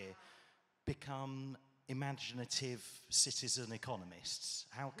professionals here become imaginative citizen economists?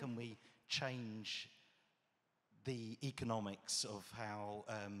 How can we change the economics of how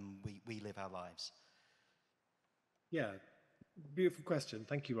we live our lives? Yeah, beautiful question.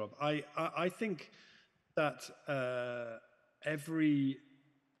 Thank you, Rob. I think that every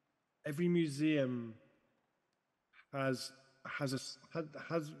every museum has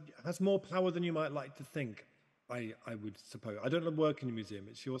more power than you might like to think. I would suppose. I don't work in a museum.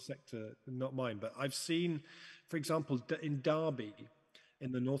 It's your sector, not mine. But I've seen, for example, in Derby,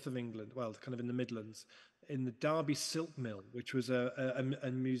 in the north of England, well, kind of in the Midlands, in the Derby Silk Mill, which was a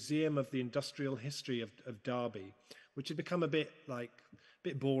museum of the industrial history of Derby, which had become a bit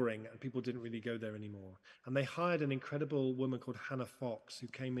boring and people didn't really go there anymore. And they hired an incredible woman called Hannah Fox, who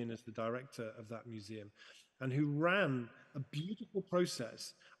came in as the director of that museum and who ran a beautiful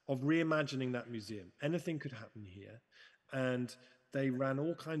process of reimagining that museum. Anything could happen here. And they ran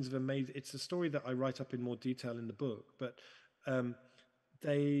all kinds of amazing, it's a story that I write up in more detail in the book, but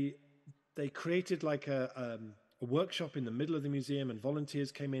they created like a workshop in the middle of the museum, and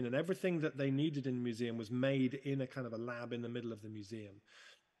volunteers came in, and everything that they needed in the museum was made in a kind of a lab in the middle of the museum.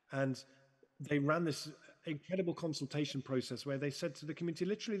 And they ran this incredible consultation process where they said to the community,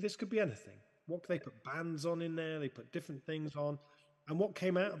 literally, this could be anything. What they put bands on in there, they put different things on. And what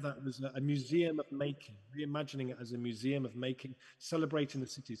came out of that was a museum of making, reimagining it as a museum of making, celebrating the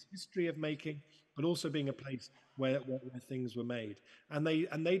city's history of making, but also being a place where things were made. And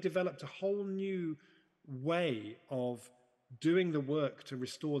they developed a whole new way of doing the work to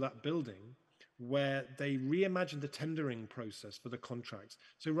restore that building, where they reimagined the tendering process for the contracts.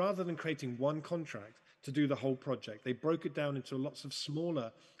 So rather than creating one contract to do the whole project, they broke it down into lots of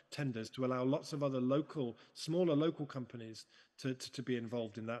smaller tenders to allow lots of other smaller local companies to be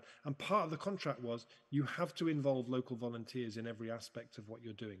involved in that. And part of the contract was you have to involve local volunteers in every aspect of what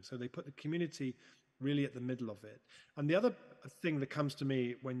you're doing. So they put the community really at the middle of it. And the other thing that comes to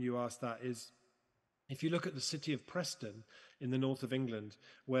me when you ask that is, if you look at the city of Preston in the north of England,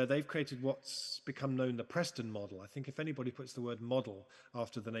 where they've created what's become known the Preston model. I think if anybody puts the word model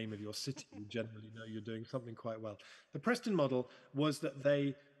after the name of your city, you generally know you're doing something quite well. The Preston model was that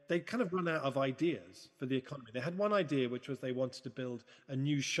they kind of run out of ideas for the economy. They had one idea, which was they wanted to build a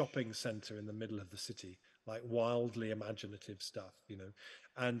new shopping center in the middle of the city, like wildly imaginative stuff, you know.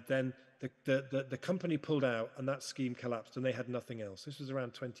 And then the company pulled out and that scheme collapsed and they had nothing else. This was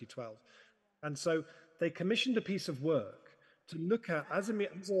around 2012. And so they commissioned a piece of work to look at, as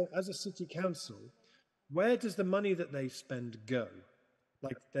a city council, where does the money that they spend go?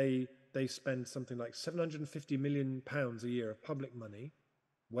 Like they spend something like £750 million a year of public money.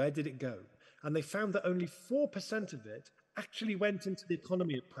 Where did it go? And they found that only 4% of it actually went into the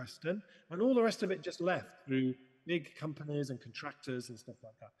economy of Preston, and all the rest of it just left through big companies and contractors and stuff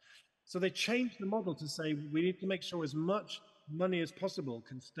like that. So they changed the model to say we need to make sure as much money as possible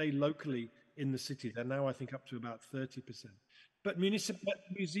can stay locally in the city. They're now, I think, up to about 30%. But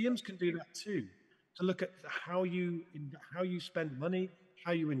museums can do that too, to look at how you spend money,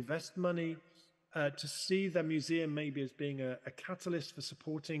 how you invest money, to see the museum maybe as being a catalyst for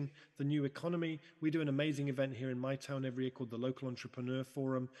supporting the new economy. We do an amazing event here in my town every year called the Local Entrepreneur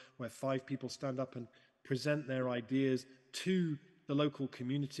Forum, where 5 people stand up and present their ideas to the local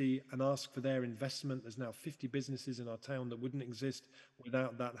community and ask for their investment. There's now 50 businesses in our town that wouldn't exist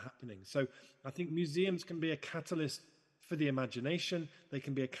without that happening. So I think museums can be a catalyst for the imagination, they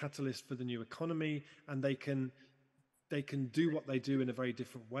can be a catalyst for the new economy, and they can do what they do in a very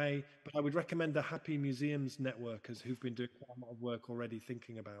different way. But I would recommend the Happy Museums networkers who've been doing quite a lot of work already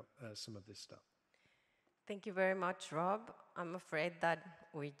thinking about some of this stuff. Thank you very much, Rob. I'm afraid that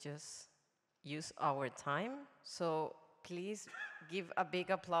we just use our time. So please give a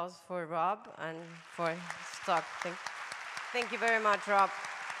big applause for Rob and for his talk. Thank you very much, Rob.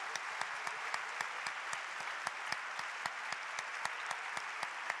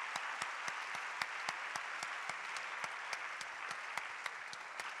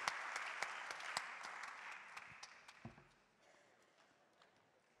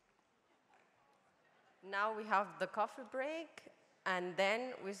 Now we have the coffee break, and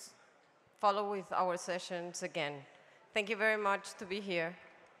then we follow with our sessions again. Thank you very much to be here.